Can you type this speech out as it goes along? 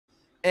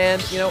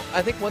And, you know,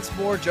 I think once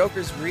more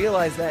Jokers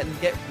realize that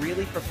and get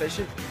really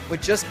proficient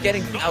with just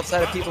getting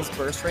outside of people's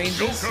burst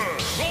ranges,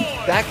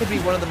 that could be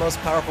one of the most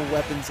powerful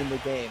weapons in the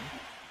game.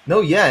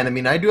 No, yeah, and I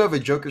mean, I do have a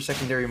Joker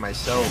secondary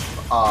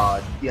myself.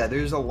 Yeah,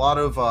 there's a lot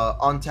of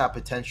untapped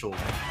potential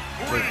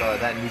with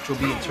that neutral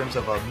B in terms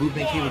of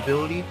movement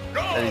capability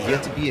that is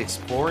yet to be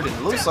explored. And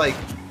it looks like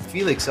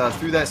Felix,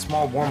 through that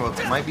small warm-up,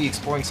 might be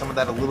exploring some of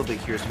that a little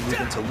bit here as we move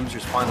into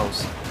Losers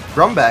Finals.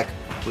 Grumback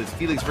with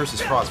Felix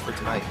versus Frost for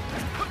tonight.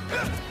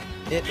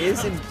 It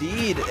is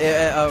indeed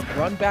a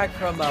run back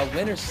from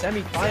winners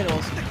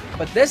semifinals,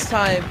 but this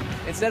time,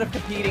 instead of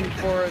competing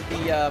for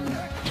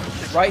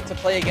the right to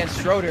play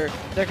against Schroeder,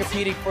 they're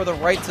competing for the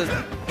right to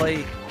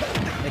play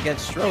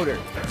against Schroeder.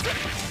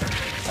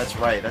 That's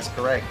right, that's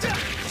correct.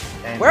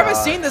 And, where have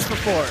I seen this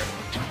before?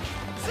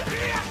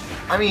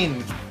 I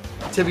mean,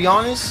 to be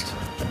honest,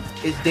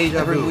 it's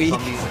deja vu. Week.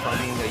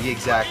 Yeah,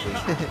 exactly.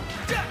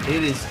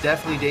 It is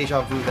definitely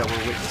deja vu that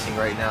we're witnessing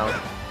right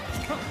now.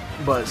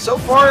 But so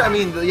far, I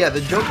mean, yeah,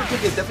 the Joker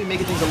pick is definitely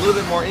making things a little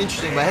bit more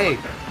interesting. But hey,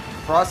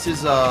 Frost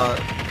is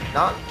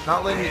not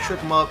letting me trip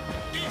him up.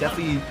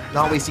 Definitely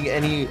not wasting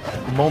any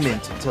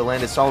moment to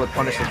land a solid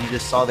punish that you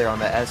just saw there on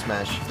that S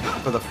smash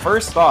for the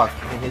first stock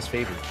in his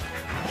favor.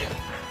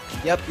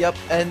 Yep.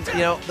 And,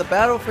 you know, the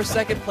battle for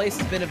second place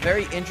has been a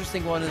very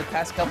interesting one in the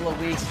past couple of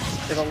weeks.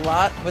 There's a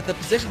lot with the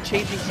position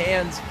changing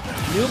hands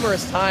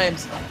numerous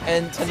times.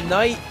 And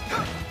tonight,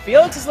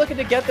 Felix is looking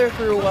to get there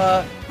through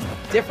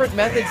different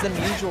methods than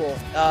usual.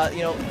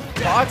 You know,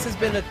 Fox has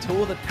been a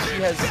tool that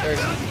she has, or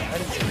I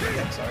didn't say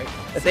that, I'm sorry,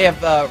 that they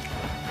have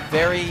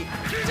very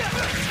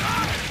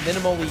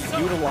minimally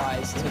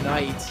utilized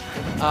tonight.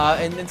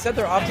 And instead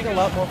they're opting a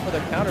lot more for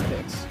their counter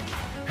picks.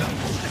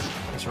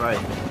 That's right.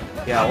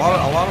 Yeah,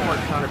 a lot of more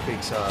counter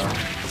picks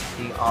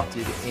being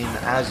opted in,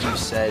 as you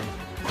said.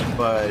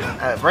 But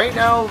right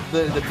now,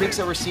 the picks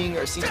that we're seeing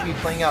seem to be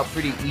playing out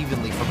pretty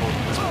evenly for both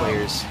of these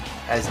players.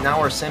 As now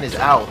Arsene is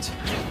out,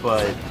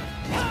 but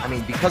I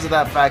mean, because of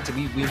that fact,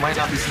 we might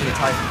not be seeing a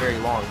tie for very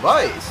long.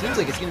 But it seems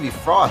like it's going to be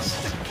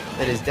Frost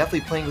that is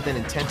definitely playing with an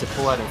intent to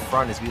pull out in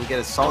front as we look at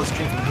a solid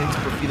string from him to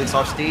put Felix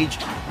off stage.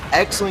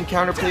 Excellent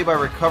counterplay by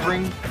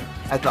recovering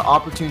at the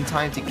opportune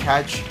time to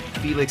catch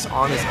Felix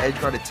on his edge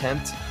guard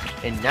attempt.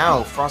 And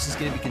now Frost is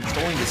going to be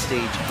controlling the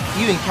stage,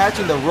 even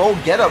catching the roll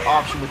get-up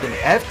option with an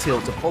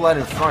F-tilt to pull out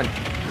in front,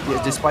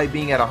 despite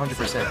being at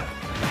 100%.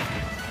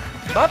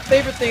 My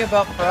favorite thing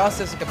about Frost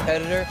as a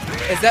competitor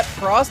is that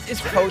Frost is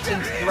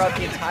potent throughout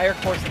the entire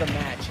course of the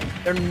match.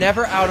 They're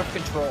never out of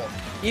control.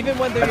 Even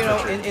when they're, you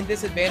know, in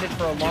disadvantage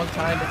for a long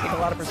time, they take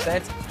a lot of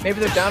percents, maybe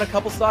they're down a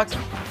couple stocks,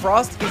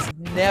 Frost is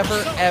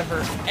never,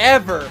 ever,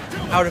 ever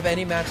out of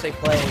any match they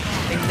play.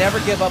 They never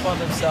give up on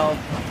themselves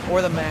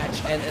or the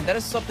match, and that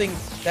is something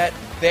that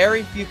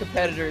very few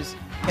competitors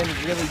can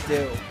really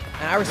do.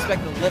 And I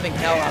respect the living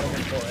hell out of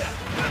him for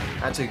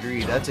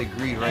it. That's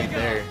agreed right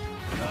there.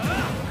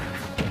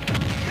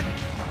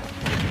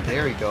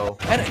 There we go.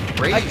 And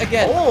great.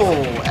 Again.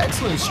 Oh,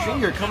 excellent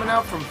stringer coming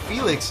out from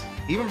Felix.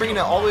 Even bringing it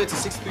all the way up to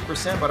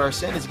 63%, but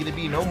Arsene is going to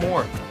be no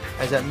more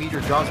as that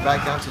meter drops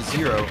back down to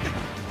 0.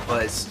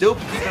 But still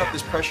keeping up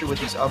this pressure with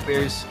these up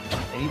airs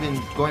and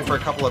even going for a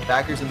couple of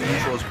backers in the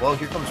neutral as well.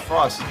 Here comes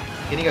Frost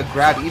getting a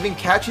grab, even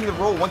catching the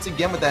roll once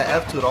again with that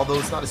F to it, although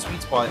it's not a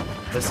sweet spot,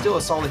 but still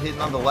a solid hit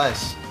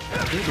nonetheless.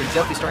 I think we're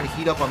definitely starting to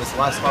heat up on this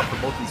last stop for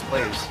both these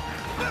players.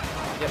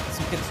 Yep,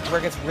 where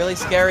it gets really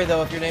scary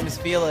though if your name is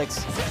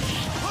Felix.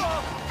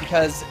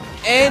 Because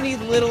any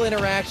little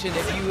interaction,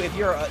 if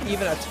you're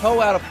even a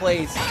toe out of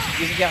place,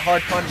 you can get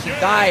hard punished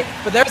and die.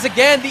 But there's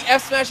again the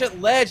F smash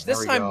at ledge.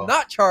 This time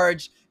not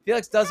charged.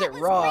 Felix does it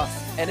raw,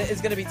 and it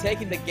is going to be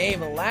taking the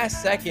game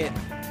last second.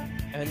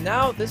 And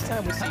now this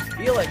time we see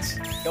Felix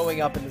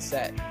going up in the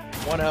set,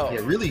 1-0.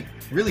 Yeah,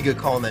 really good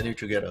call on that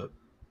neutral get up.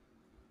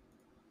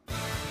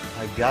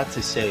 I got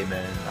to say,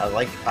 man, I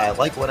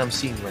like what I'm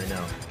seeing right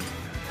now.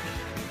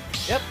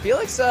 Yep,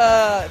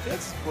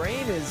 Felix's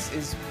brain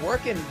is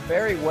working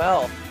very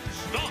well.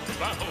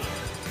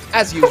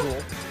 As usual,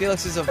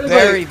 Felix is a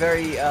very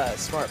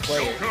smart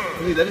player.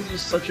 I mean, that is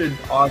just such an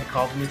odd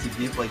compliment to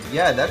give. Like,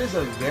 yeah, that is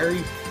a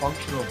very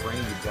functional brain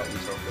you've got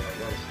yourself there, I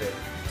gotta say.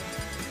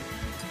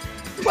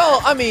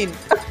 Well, I mean,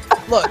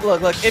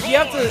 look. If you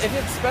have to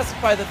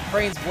specify that the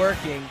brain's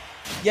working,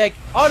 yeah,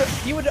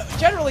 you would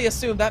generally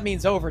assume that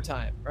means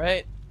overtime,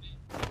 right?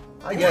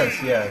 I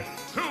guess, yeah.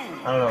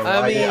 I don't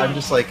know. I'm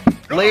just like,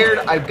 Laird,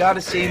 I've got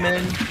to say,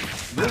 man,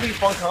 really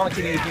fun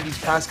commentating with you these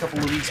past couple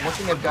of weeks. One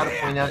thing I've got to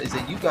point out is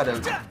that you've got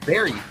a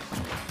very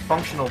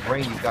functional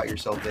brain you've got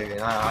yourself there,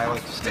 and I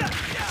like to see.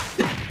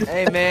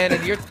 Hey, man,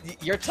 and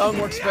your tongue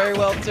works very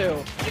well, too.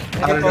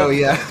 I don't know,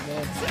 yeah.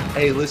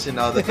 Hey, listen,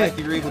 the fact that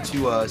you're able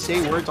to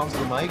say words onto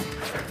the mic,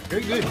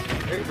 very good.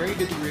 Very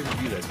good that you're able to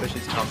do that, especially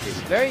as a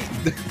commentator. Very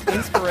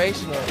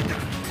inspirational.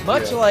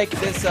 Much like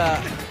this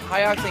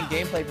high-octane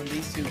gameplay from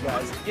these two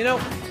guys. You know,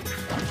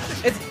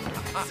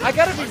 I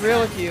gotta be real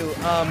with you.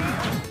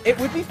 It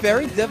would be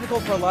very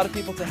difficult for a lot of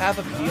people to have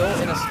a feel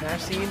in a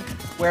Smash scene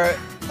where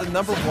the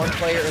 #1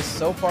 player is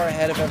so far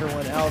ahead of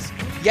everyone else.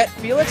 Yet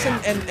Felix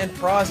and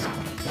Frost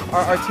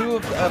are two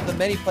of the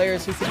many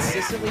players who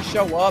consistently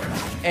show up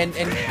and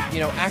you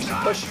know, actually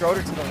push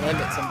Schroeder to the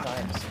limit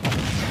sometimes.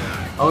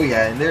 Oh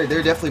yeah, and they're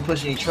definitely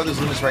pushing each other's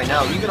limits right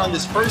now. Even on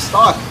this first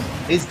stock,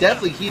 it's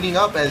definitely heating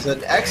up as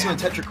an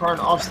excellent Tetrakarn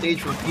off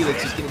stage from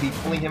Felix is going to be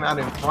pulling him out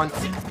in front.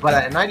 But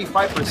at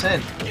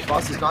 95%,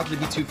 Frost is not going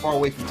to be too far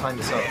away from tying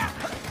this up.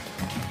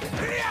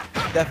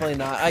 Definitely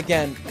not.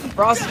 Again,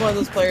 Frost is one of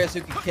those players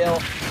who can kill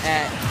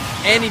at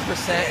any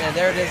percent, and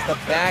there it is, the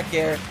back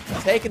air,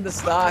 taking the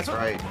stock. That's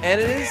right.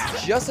 And it is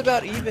just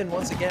about even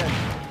once again.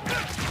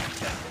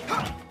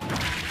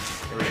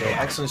 There we go,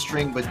 excellent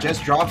string, but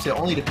just drops it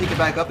only to pick it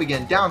back up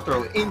again. Down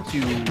throw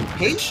into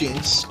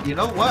Patience. You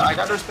know what? I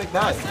gotta respect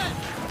that.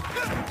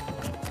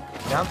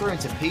 Down throw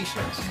into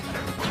Patience.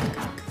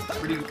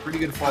 Pretty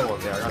good follow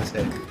up there, I gotta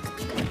say.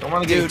 Don't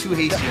want to get too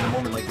hasty in a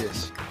moment like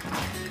this.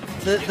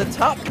 The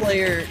top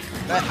player,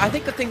 I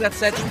think the thing that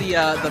sets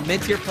the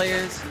mid-tier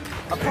players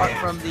apart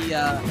from the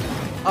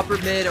upper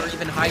mid or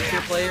even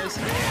high-tier players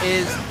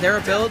is their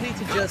ability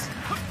to just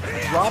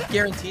drop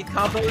guaranteed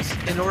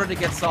combos in order to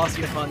get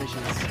saucier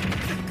punishes.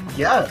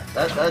 Yeah,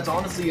 that's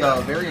honestly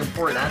a very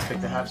important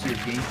aspect to have to your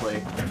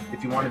gameplay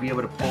if you want to be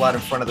able to pull out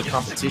in front of the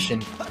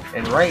competition.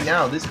 And right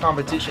now, this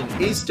competition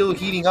is still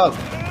heating up,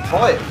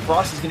 but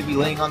Frost is going to be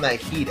laying on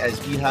that heat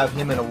as we have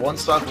him in a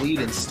one-stock lead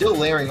and still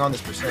layering on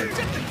this percent.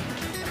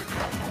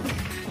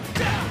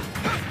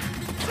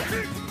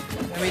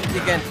 I mean,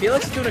 again,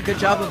 Felix is doing a good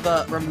job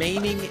of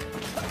remaining,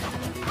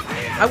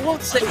 I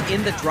won't say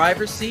in the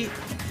driver's seat,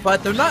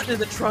 but they're not in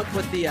the trunk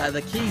with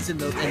the keys in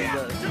the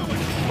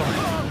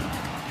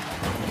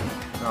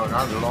No,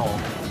 not at all.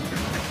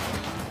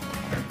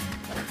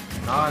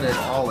 Not at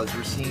all, as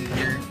we're seeing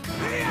here.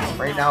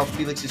 Right now,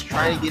 Felix is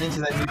trying to get into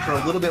that neutral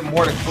a little bit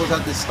more to close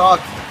out this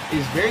stock.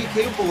 Is very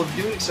capable of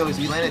doing so as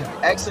he landed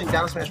excellent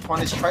down smash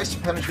punish, tries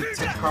to punish with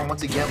the Tetrakarn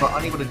once again, but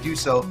unable to do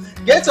so.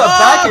 Gets a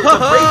back air to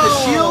break the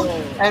shield,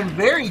 and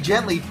very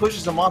gently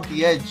pushes him off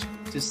the edge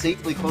to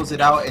safely close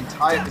it out and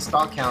tie up the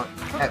stock count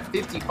at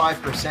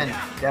 55%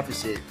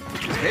 deficit,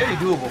 which is very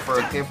doable for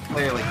a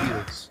player like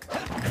Felix.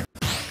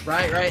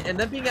 Right, and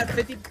then being at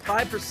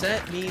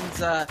 55% means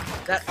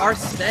that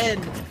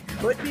Arsene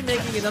could be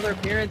making another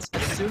appearance,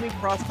 assuming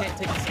Frost can't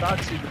take the stock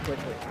super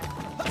quickly.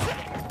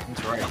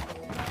 That's right.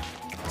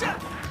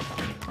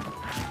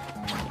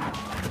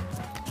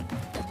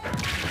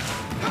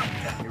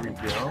 Here we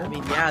go. I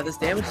mean, yeah, this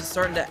damage is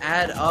starting to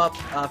add up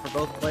for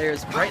both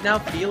players. Right now,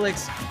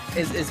 Felix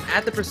is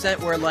at the percent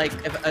where, like,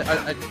 if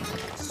a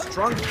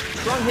strong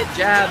hit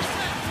jab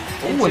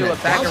into a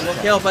backer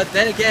will kill, but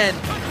then again,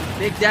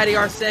 Big Daddy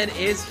Arsene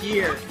is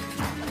here.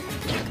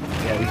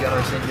 Yeah, we got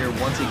Arsene here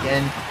once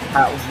again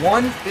at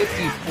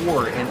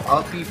 154, and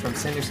uppy from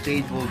center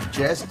stage will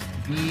just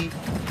be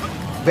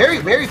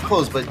very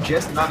close, but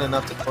just not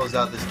enough to close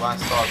out this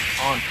last stock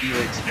on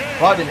Felix.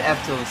 But an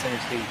F till the center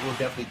stage will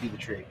definitely do the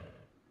trick.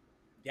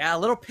 Yeah, a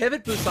little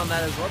pivot boost on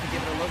that as well to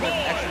give it a little bit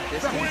of extra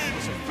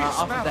distance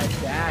off of that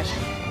dash.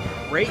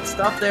 Great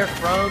stuff there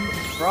from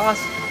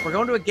Frost. We're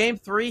going to a game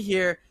 3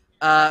 here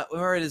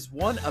where it is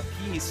 1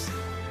 apiece.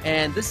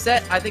 And this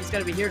set, I think, is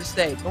going to be here to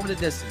stay. Going the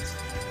distance.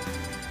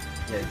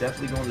 Yeah,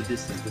 definitely going the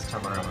distance this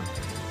time around.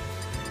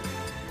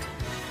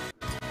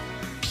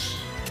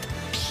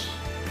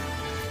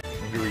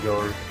 And here we go.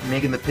 We're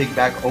making the pick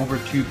back over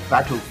to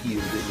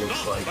Battlefield, it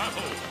looks like.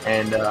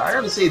 And I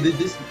gotta say, that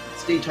this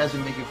stage has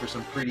been making for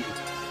some pretty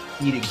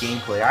heated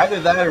gameplay. Either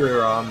that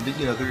or,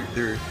 you know,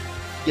 they're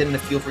getting a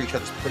feel for each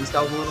other's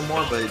playstyles a little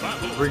more, but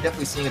we're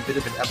definitely seeing a bit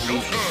of an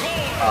evolution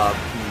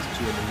between these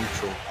two in the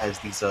neutral as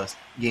these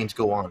games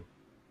go on.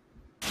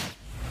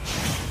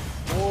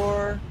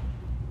 For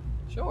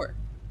sure.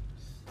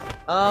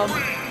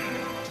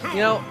 You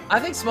know, I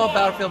think Small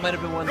Battlefield might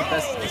have been one of the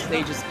best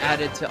stages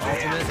added to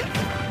Ultimate.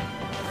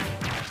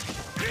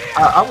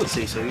 I would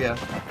say so, yeah.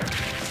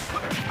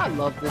 I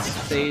love this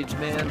stage,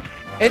 man.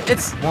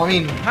 It's well, I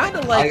mean, kind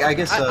of like I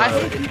guess I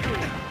hate people.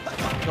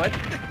 Go ahead.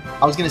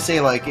 I was gonna say,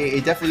 like,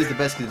 it definitely is the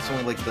best because it's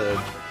only like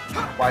the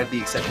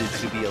widely accepted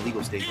to be a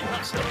legal stage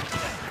one. So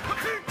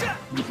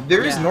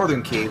there is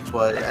Northern Cave,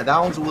 but that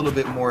one's a little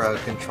bit more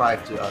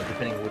contrived,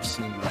 depending on which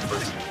scene you refer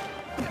to.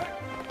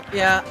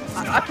 Yeah,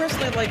 I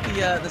personally like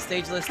the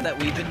stage list that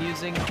we've been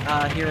using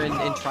here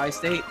in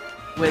Tri-State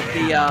with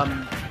the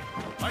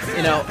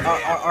you know,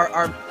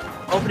 our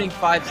opening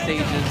 5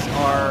 stages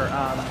are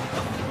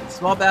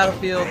Small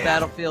Battlefield,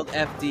 Battlefield,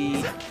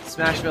 FD,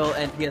 Smashville,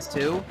 and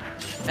PS2,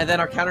 and then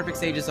our counter pick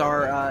stages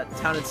are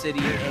Town and City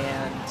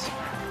and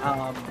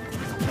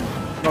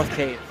North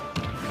Cave.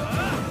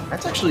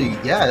 That's actually,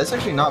 yeah, that's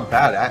actually not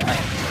bad.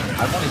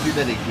 I want to do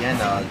that again,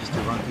 just to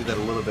run through that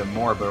a little bit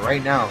more. But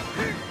right now,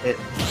 it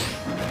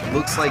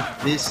looks like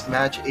this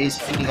match is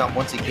heating up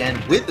once again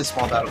with the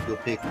Small Battlefield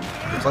pick,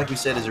 which, like we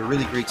said, is a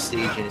really great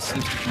stage, and it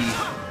seems to be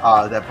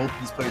that both of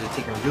these players are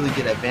taking really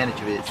good advantage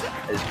of it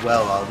as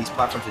well. These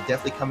platforms are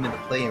definitely coming into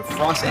play, and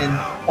Frost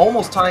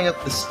almost tying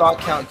up the stock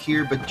count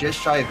here, but just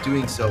shy of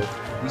doing so.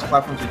 these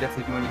platforms are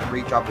definitely doing a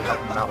great job of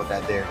helping him out with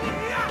that there.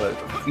 But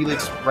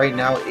Felix right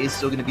now is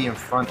still going to be in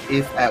front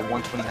if at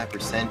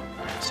 129%.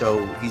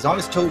 So he's on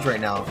his toes right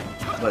now,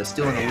 but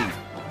still in the lead.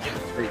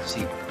 Great to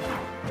see.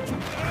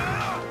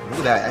 Look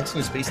at that,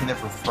 excellent spacing there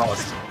for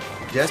Frost.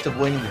 Just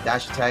avoiding the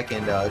dash attack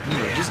and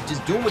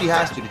just doing what he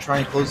has to try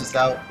and close this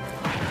out.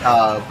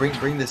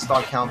 Bring the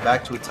stock count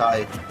back to a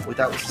tie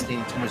without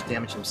sustaining too much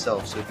damage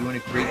himself. So doing a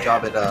great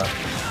job at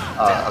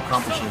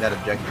accomplishing that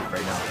objective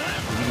right now.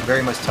 You can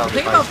very much tell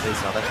the fight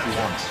space now. That's what he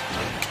wants.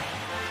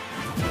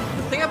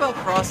 The thing about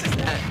Frost is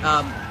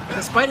that,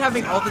 despite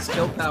having all this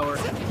kill power,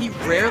 he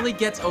rarely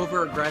gets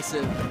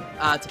over-aggressive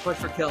to push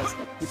for kills.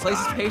 He plays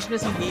as patient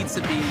as he needs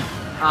to be,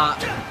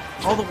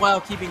 all the while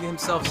keeping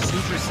himself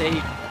super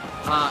safe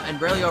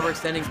and rarely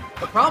overextending.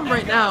 The problem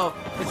right now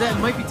is that it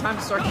might be time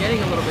to start getting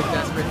a little bit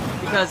desperate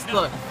because,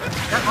 look,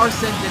 that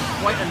Arsene did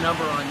quite a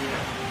number on you,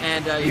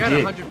 and you're at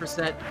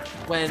 100%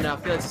 when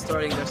Felix is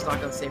starting their stock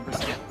on the same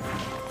percent.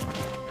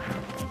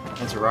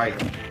 That's right.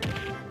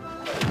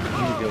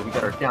 Here we go. We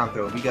got our down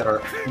throw. We got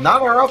our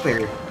not our up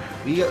air.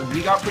 We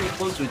got pretty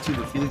close to it too,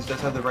 but Felix does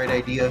have the right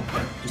idea.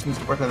 Just needs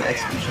to work on the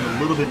execution a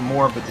little bit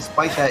more, but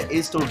despite that,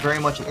 is still very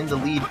much in the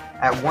lead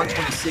at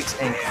 126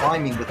 and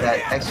climbing with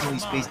that excellently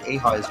spaced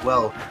AHA as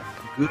well.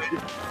 Good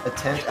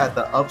attempt at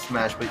the up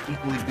smash, but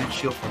equally good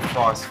shield from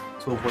Frost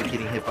to avoid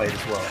getting hit by it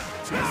as well.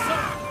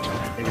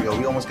 There we go.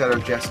 We almost got our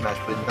Jeff smash,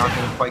 but not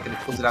quite going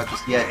to close it out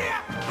just yet.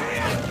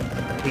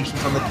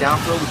 Patience on the down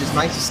throw, which is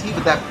nice to see,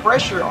 but that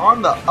pressure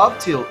on the up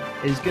tilt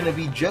is going to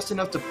be just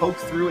enough to poke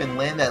through and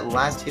land that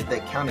last hit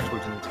that counted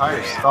towards an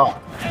entire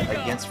stop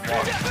against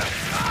Frost.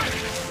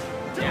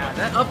 Yeah,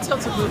 that up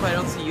tilt's a move I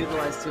don't see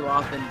utilized too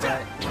often,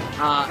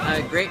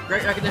 but great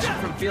recognition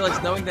from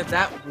Felix knowing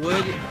that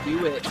would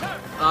do it.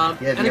 Yeah,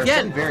 the and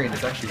again, variant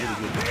is actually really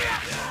good.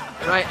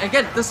 Right,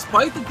 again,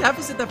 despite the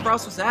deficit that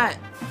Frost was at,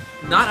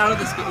 not out of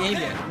this game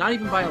yet, not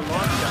even by a long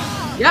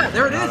shot. Yeah,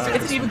 there it is.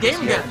 It's an even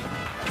game again.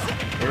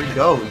 There we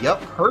go.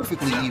 Yep,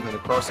 perfectly even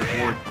across the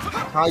board.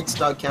 Tied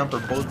stock count for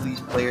both of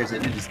these players,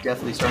 and it is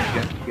definitely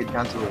starting to get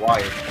down to the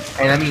wire.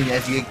 And I mean,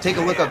 if you take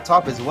a look up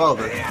top as well,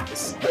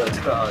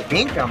 the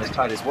game count is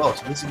tied as well,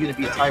 so this is going to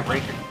be a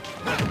tiebreaker.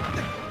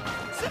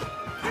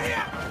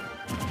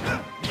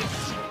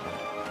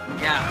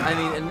 Yeah, I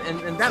mean,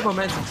 and that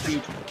momentum's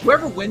huge.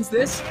 Whoever wins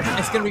this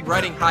is going to be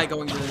riding high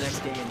going to the next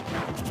game.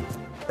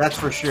 That's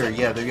for sure.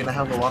 Yeah, they're going to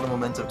have a lot of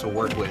momentum to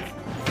work with.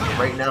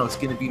 Right now, it's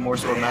going to be more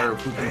so a matter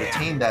of who can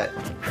retain that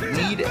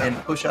lead and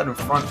push out in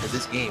front for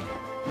this game.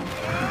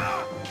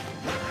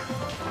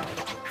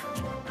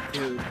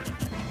 Dude.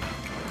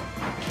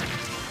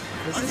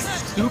 This is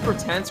super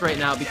tense right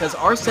now because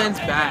Arsene's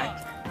back.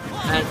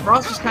 And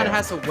Frost just kind of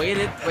has to wait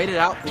it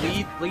out,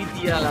 bleed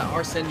the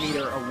Arsene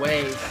meter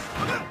away.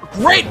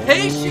 Great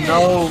patience!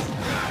 No,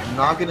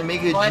 not going to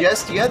make it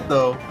just yet,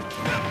 though.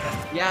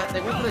 Yeah,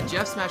 they went for the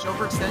Jeff smash,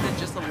 overextended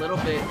just a little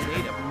bit,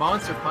 made a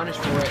monster punish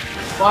for it,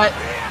 but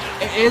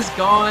it is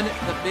gone.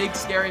 The big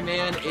scary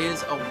man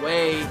is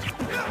away,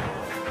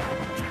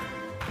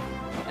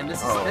 and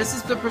this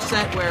is the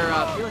percent where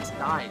Felix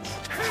dies.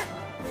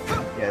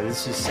 Yeah,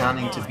 this is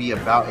sounding to be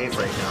about it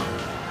right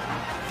now.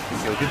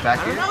 Go good back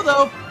here. I don't know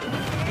though.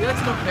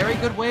 Felix in a very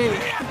good way.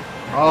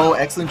 Oh,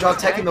 excellent job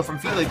teching though from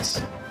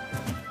Felix.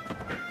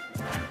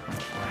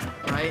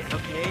 Right.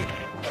 Okay.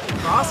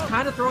 Frost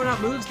kind of throwing out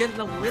moves, getting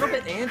a little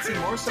bit antsy,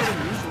 more so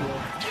than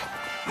usual.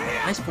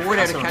 Nice forward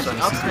air to catch the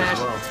up smash.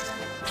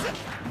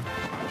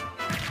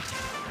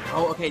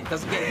 Oh, okay,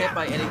 doesn't get hit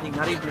by anything,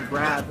 not even a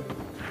grab.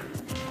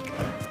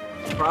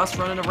 Frost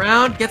running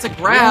around, gets a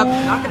grab,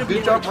 not going to be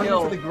able to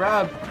kill. For the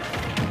grab.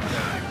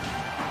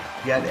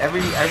 Yeah,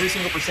 every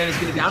single percent is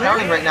going to be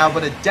counting right now,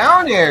 but a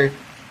down air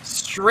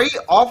straight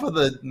off of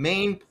the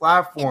main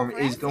platform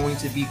is going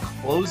to be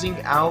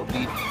closing out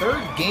the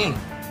third game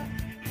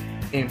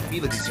in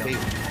Felix's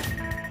favor.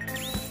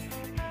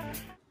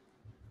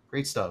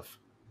 Great stuff.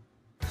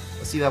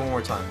 Let's see that one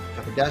more time.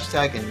 Got the dash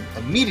attack and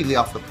immediately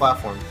off the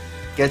platform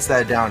gets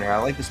that down air.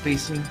 I like the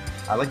spacing,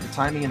 I like the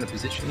timing and the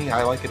positioning,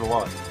 I like it a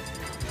lot.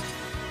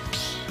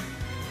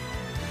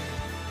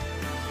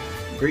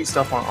 Great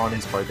stuff on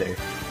his part there.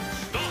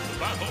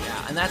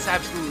 Yeah, and that's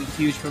absolutely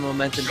huge for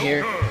momentum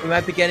here. We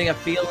might be getting a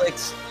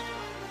Felix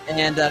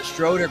and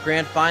Schroeder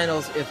Grand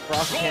Finals if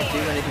Frost can't do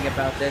anything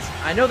about this.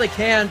 I know they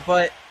can,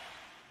 but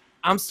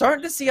I'm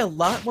starting to see a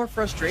lot more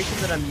frustration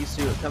than I'm used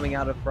to coming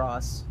out of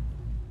Frost.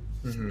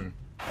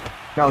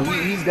 No,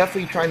 he's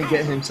definitely trying to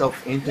get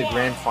himself into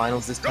Grand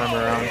Finals this time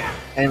around.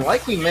 And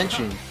like we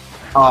mentioned,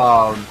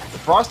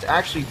 Frost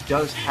actually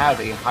does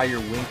have a higher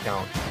win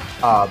count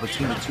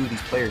between the two of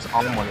these players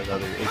on one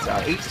another. It's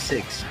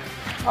 8-6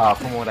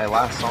 from what I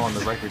last saw on the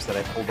records that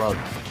I pulled up.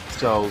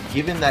 So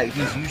given that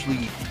he's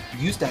usually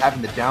used to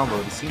having the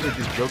download, it seems like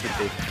this Joker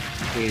pick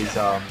is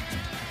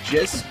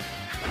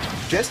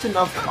just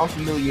enough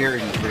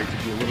unfamiliarity for it to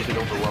be a little bit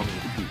overwhelming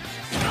to use.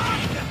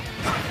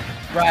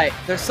 Right.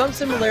 There's some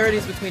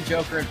similarities between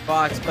Joker and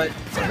Fox, but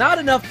not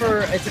enough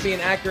for it to be an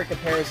accurate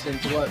comparison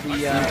to what we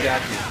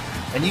exactly.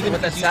 And even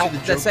what that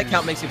set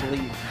count makes you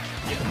believe.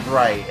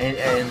 Right,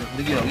 and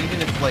you know,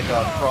 even if like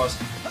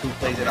Frost, who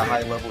plays at a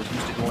high level, is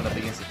used to going up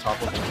against a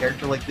top level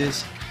character like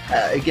this,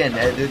 again,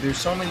 there's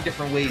so many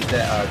different ways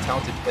that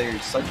talented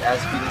players such as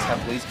Felix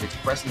have ways of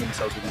expressing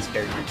themselves with these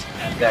characters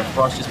that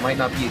Frost just might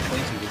not be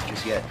acquainted with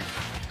just yet.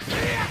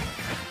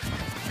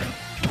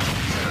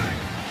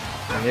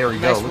 And there we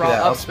go. Nice Look raw at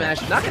that up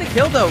smash. Not gonna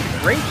kill though.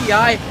 Great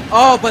PI.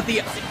 Oh, but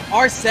the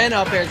Arsene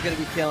up air is gonna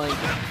be killing.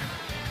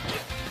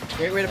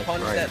 Great way to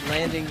punish that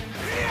landing,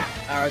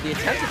 or the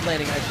attempted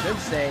landing, I should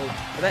say.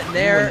 But that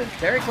nair,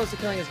 very close to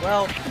killing as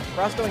well.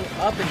 Frost going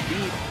up and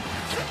deep.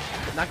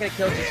 Not gonna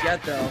kill just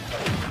yet though.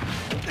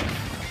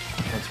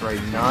 That's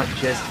right, not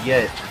just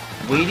yet.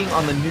 Waiting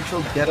on the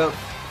neutral getup,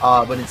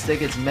 but instead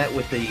gets met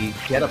with the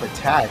getup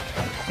attack.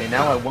 And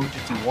now at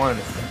 151,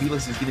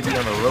 Felix is going to be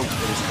on the ropes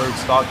for his third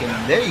stock.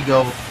 And there you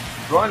go.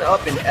 Run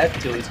up in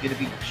F2 is going to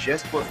be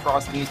just what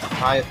Frost needs to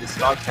tie up this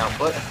stock count.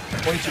 But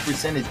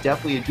 22% is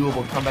definitely a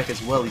doable comeback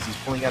as well, as he's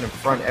pulling out in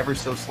front ever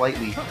so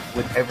slightly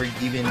with every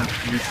given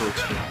neutral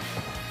exchange.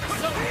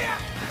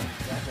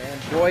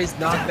 Boy's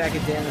knockback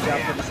and damage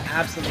output is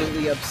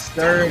absolutely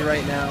absurd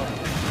right now.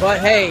 But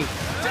hey,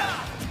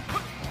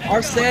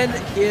 Arsene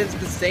gives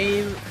the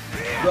same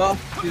buff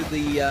to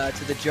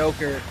the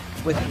Joker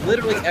with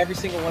literally every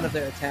single one of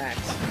their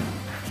attacks.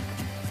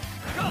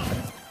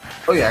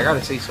 Oh yeah, I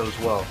gotta say so as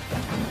well.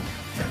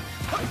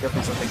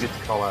 Definitely something good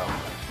to call out.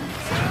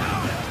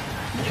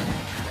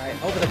 Right.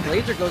 Oh, but the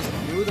Blazer goes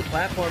through the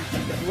platform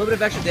with a little bit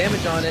of extra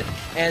damage on it,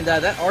 and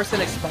that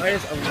Arsene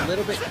expires a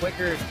little bit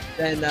quicker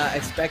than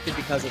expected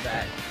because of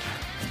that.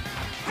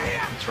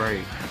 That's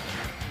right.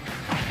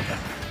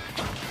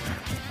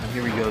 And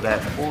here we go.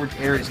 That forward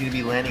air is going to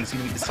be landing. It's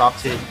going to be the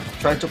soft hit.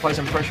 Tries to apply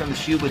some pressure on the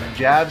shield with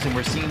jabs, and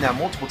we're seeing that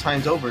multiple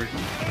times over.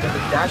 Got the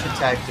dash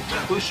attack to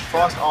push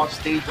Frost off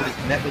stage, but it's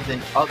met with an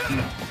up B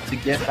to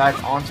get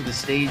back onto the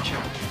stage.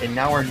 And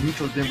now our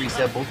neutral's been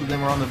reset. Both of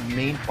them are on the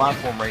main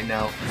platform right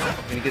now.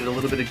 We're going to get a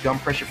little bit of gun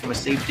pressure from a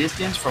safe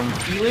distance from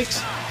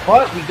Felix,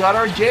 but we got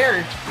our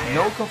Jared.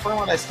 No confirm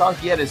on that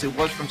stock yet, as it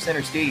was from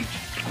center stage.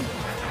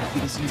 You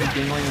can see him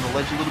dangling on the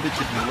ledge a little bit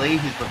to delay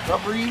his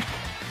recovery.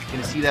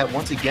 Gonna see that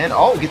once again.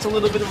 Oh, gets a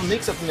little bit of a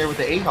mix up in there with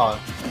the AHA.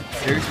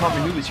 Very smart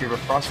maneuvers here, but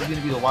Frost is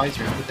gonna be the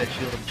wiser and put that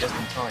shield up just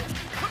in time.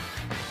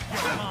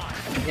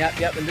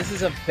 Yep, and this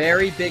is a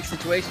very big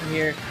situation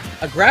here.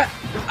 A grab,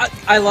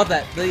 I love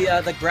that.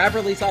 The grab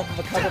release off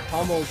of a couple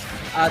pummels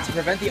to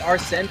prevent the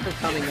Arsene from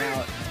coming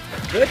out.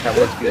 Good,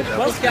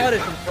 well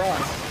scouted from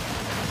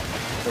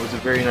Frost. That was a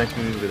very nice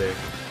maneuver there.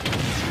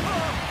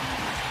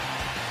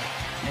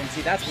 And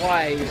see, that's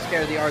why you're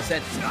scared of the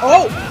Arsene.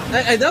 Oh!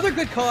 Another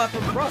good call out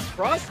from Frost.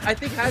 Frost, I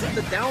think, has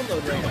the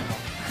download right now.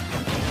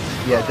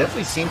 Yeah, it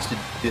definitely seems to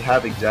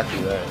have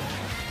exactly that.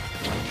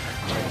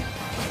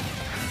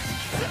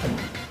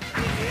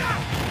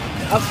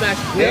 Up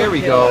smash. There we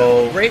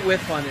go. Great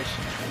whiff punish.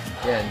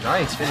 Yeah,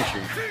 nice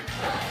finisher.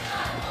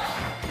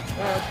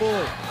 Our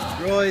boy.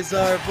 Roy's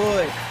our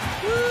boy.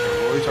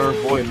 Roy's our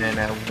boy, man,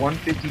 at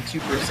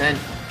 152%.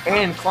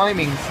 And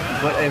climbing,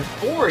 but a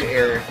forward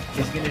air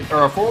is going to,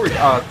 or a forward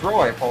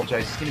throw, I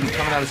apologize, is going to be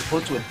coming out as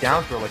opposed to a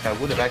down throw like I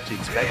would have actually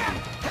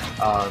expected.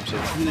 So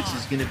Felix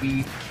is going to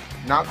be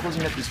not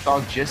closing up this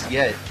stock just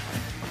yet.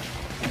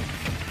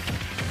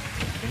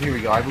 And here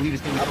we go. I believe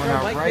it's going to be coming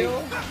out right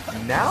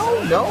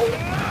now. No,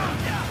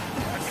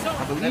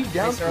 I believe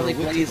down throw. Early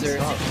Blazer.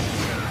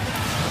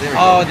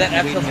 Oh, that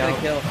F tilt's going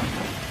to kill.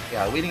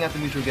 Yeah, waiting out the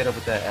neutral get up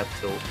with that F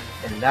tilt,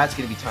 and that's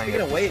going to be tying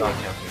up the stock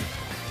down here.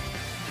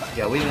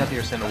 Yeah, waiting out the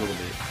Arsene a little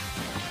bit.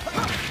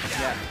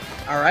 Yeah.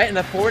 Alright, and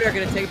the forward are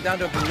going to take it down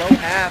to below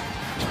half.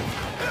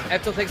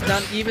 F-tilt takes it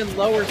down even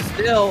lower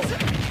still.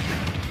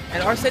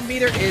 And Arsene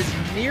meter is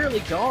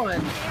nearly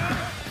gone.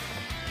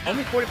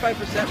 Only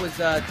 45% was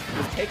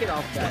taken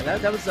off of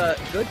that. That was a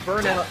good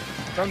burnout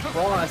from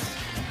Frost.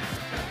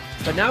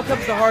 But now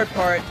comes the hard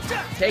part,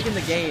 taking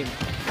the game.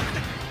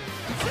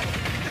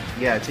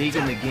 Yeah,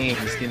 taking the game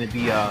is going to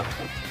be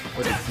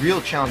where the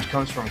real challenge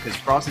comes from, because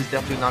Frost is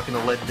definitely not going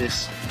to let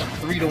this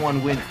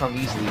 3-1 win come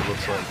easily, it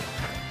looks like.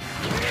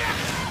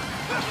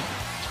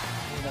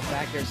 The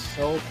back air is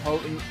so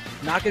potent.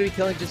 Not going to be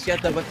killing just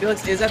yet, though, but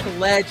Felix is at the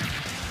ledge.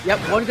 Yep,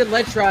 one good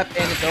ledge trap,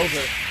 and it's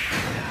over.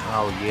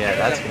 Oh, yeah,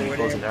 that's going to be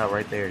closing out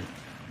right there.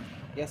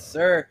 Yes,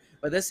 sir.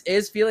 But this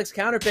is Felix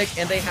counterpick,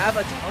 and they have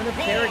a ton of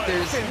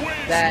characters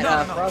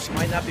that Frost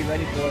might not be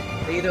ready for.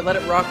 They either let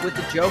it rock with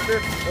the Joker,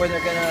 or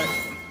they're going to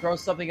throw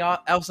something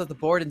else at the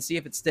board and see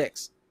if it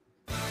sticks.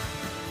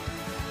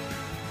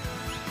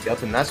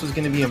 Yep, and that's what's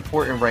going to be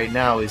important right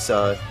now is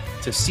to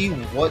see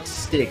what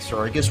sticks,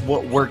 or I guess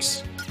what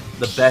works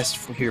the best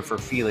here for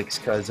Felix,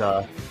 because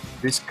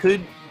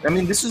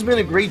this has been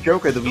a great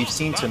Joker that we've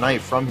seen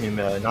tonight from him,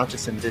 not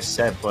just in this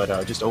set,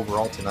 but just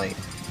overall tonight.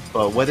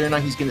 But whether or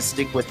not he's going to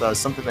stick with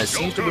something that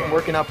seems to have been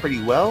working out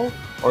pretty well,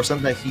 or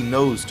something that he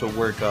knows to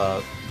work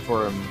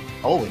for him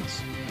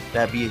always,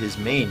 that be his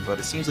main. But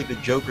it seems like the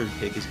Joker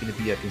pick is going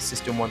to be a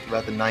consistent one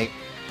throughout the night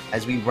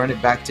as we run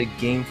it back to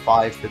Game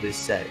 5 for this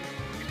set.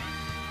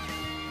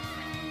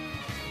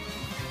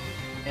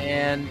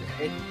 And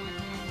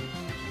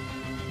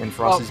And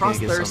Frost is gonna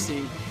Frost get thirsty.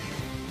 some.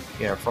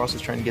 Yeah, Frost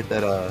is trying to get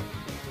that.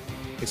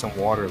 Get some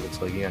water.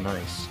 Looks like, yeah,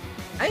 nice.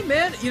 Hey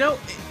man, you know,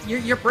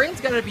 your brain's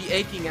gotta be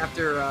aching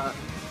after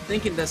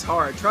thinking this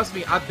hard. Trust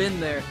me, I've been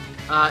there.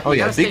 Oh you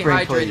yeah, gotta stay big brain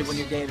hydrated plays. when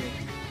you're gaming.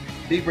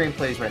 Big brain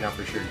plays right now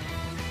for sure.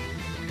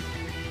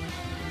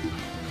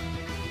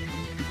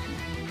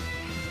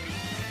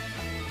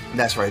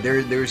 That's right.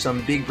 There's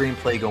some big brain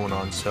play going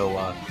on,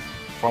 so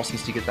Frost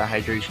needs to get that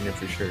hydration in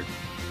for sure.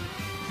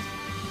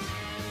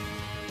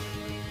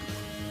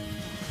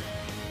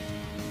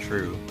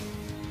 True.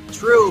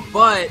 True,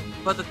 but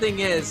the thing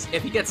is,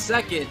 if he gets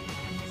second,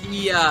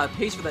 he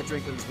pays for that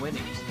drink with his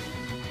winnings.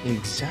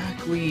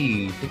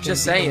 Exactly.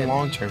 Just saying.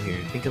 Long term here.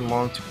 Thinking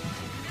long term.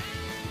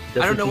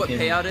 I don't know what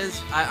payout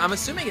is. I'm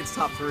assuming it's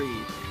top 3.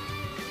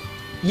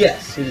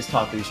 Yes, it is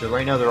top 3. So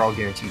right now they're all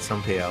guaranteed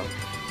some payout.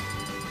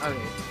 Okay.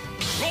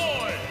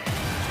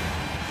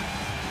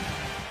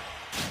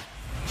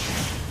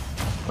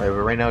 Right,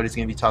 but right now it is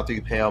going to be top 3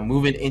 payout.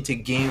 Moving into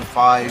game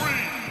 5.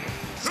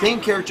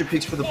 Same character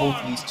picks for the both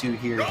of these two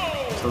here.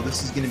 So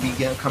this is going to be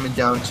coming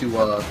down to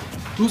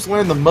who's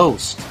learned the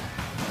most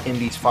in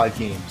these 5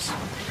 games.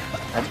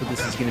 That's what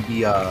this is going to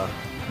be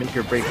make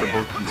or break for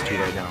both of these two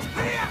right now.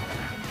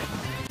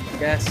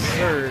 Yes,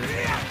 sir.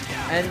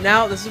 And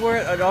now this is where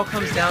it all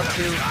comes down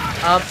to.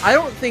 I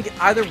don't think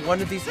either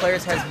one of these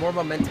players has more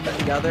momentum than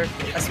the other,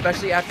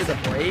 especially after the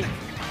break.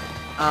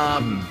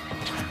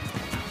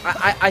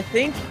 I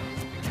think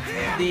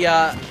the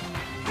I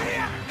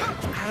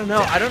don't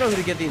know. I don't know who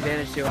to give the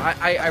advantage to.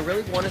 I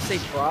really want to say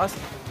Frost,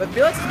 but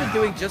Felix has been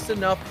doing just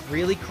enough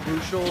really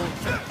crucial,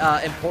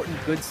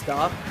 important, good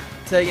stuff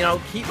to, you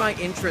know, keep my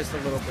interest a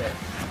little bit.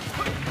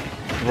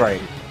 Right.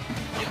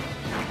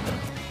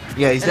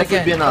 Yeah, he's And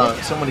definitely again,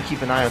 been someone to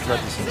keep an eye on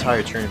throughout this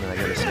entire tournament, I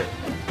gotta say.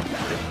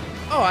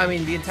 Oh, I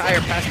mean, the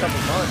entire past couple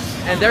months.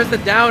 And there's the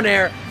down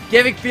air,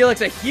 giving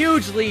Felix a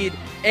huge lead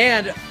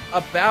and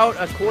about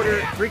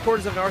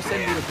 3/4 of an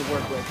Arsene needed to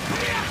work with.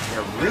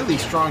 A really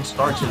strong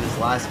start to this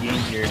last game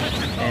here,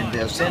 and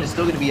Arsene is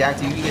still going to be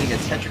active. You're getting a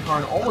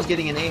Tetrakarn, almost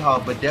getting an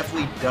AHOB, but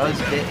definitely does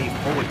get a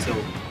forward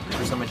tilt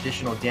for some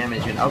additional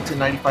damage, and up to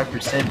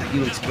 95%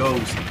 Felix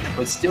goes,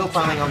 but still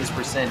piling on this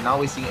percent, not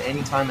wasting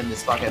any time in this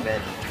stock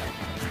advantage.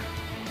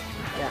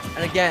 Yeah,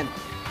 and again,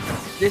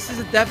 this is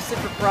a deficit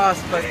for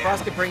Frost, but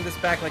Frost can bring this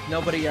back like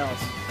nobody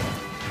else.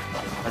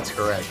 That's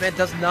correct. This man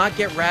does not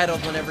get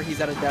rattled whenever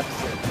he's at a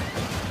deficit.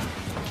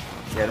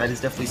 Yeah, that is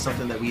definitely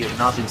something that we have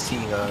not been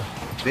seeing.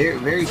 Very,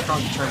 very strong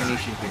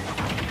determination here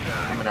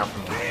coming out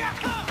from him.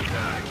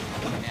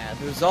 Yeah,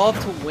 the resolve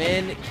to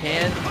win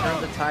can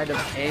turn the tide of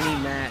any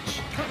match.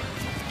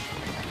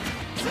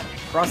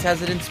 Frost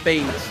has it in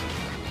spades.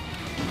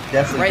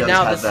 Definitely Right does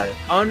now, have this that.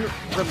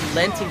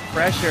 unrelenting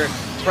pressure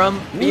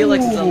from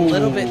Felix is a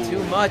little bit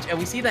too much, and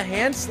we see the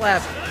hand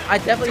slap. I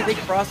definitely think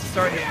Frost is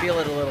starting to feel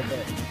it a little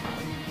bit.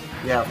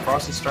 Yeah,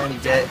 Frost is starting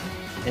to get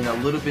in a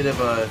little bit of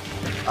a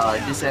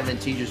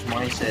disadvantageous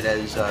mindset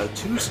as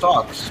 2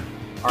 stocks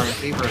are in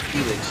favor of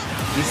Felix.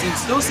 He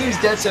still seems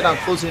dead set on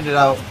closing it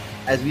out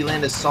as we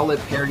land a solid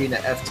parry in the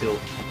F tilt,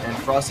 and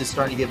Frost is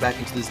starting to get back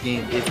into this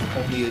game, if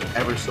only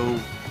ever so.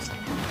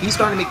 He's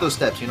starting to make those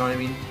steps, you know what I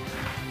mean?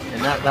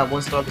 And that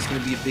 1 stock is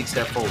going to be a big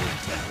step forward.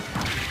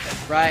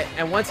 Right,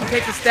 and once he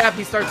takes a step,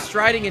 he starts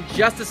striding in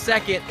just a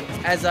second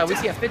as we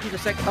see a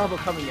 50% combo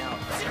coming out.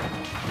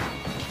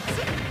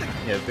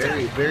 Yeah,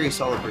 very, very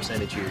solid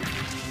percentage here.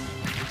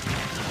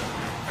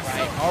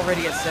 Right,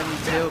 already at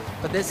 72,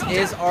 but this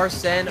is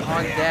Arsene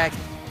on deck.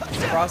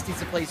 Frost needs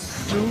to play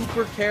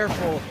super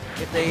careful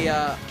if they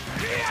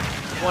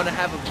want to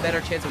have a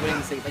better chance of winning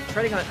this thing. Like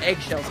treading on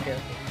eggshells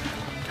careful.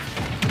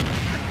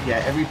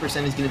 Yeah, every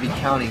percent is going to be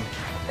counting,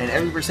 and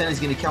every percent is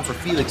going to count for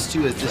Felix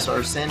too, as this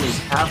Arsene is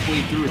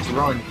halfway through its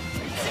run.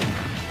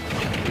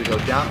 Here we go,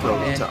 down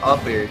throw into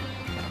up air.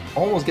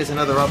 Almost gets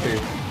another up air.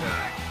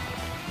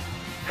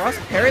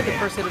 Frost parried the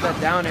first hit of that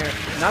down air,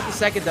 not the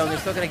second though, and they're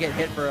still going to get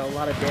hit for a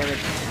lot of damage.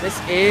 This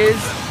is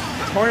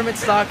tournament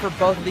stock for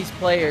both of these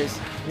players.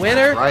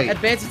 Winner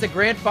advances to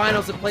grand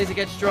finals and plays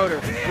against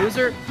Schroeder.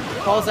 Loser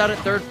falls out at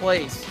 3rd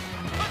place.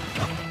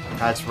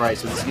 That's right,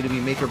 so this is going to be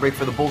make or break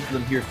for the both of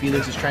them here.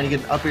 Felix is trying to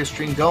get an up air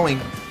string going,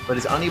 but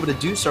is unable to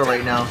do so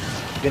right now.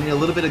 Getting a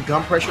little bit of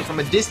gun pressure from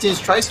a distance,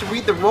 tries to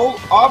read the roll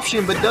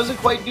option, but doesn't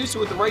quite do so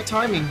with the right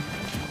timing.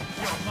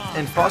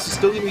 And Frost is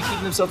still going to be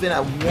keeping himself in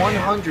at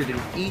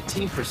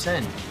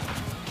 118%.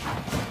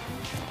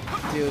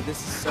 Dude, this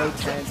is so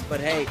tense,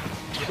 but hey,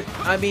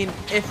 I mean,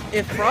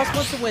 if Frost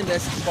wants to win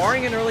this,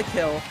 barring an early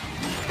kill,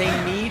 they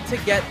need to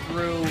get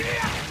through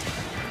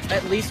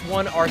at least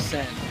 1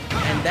 Arsene.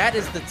 And that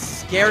is the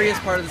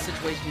scariest part of the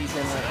situation he's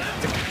in right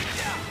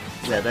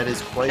now. Yeah, that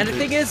is quite. And the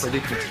thing is,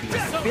 predictive.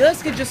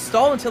 Felix can just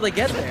stall until they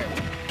get there.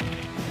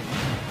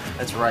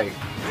 That's right.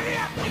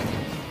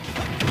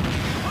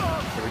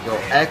 There we go.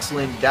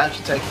 Excellent dash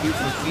attack here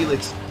from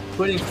Felix,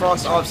 putting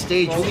Frost off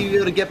stage. Will he be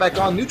able to get back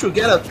on? Neutral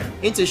get up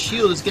into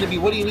shield is going to be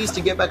what he needs to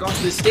get back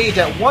onto the stage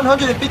at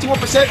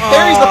 151%.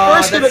 Parries the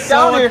first hit of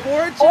down air,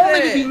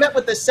 only to be met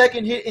with the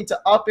second hit into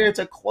up air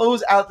to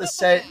close out the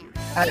set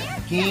at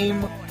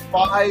game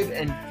 5,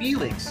 and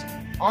Felix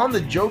on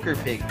the Joker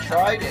pick,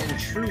 tried and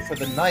true for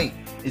the night,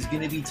 is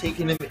going to be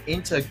taking him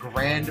into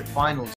grand finals.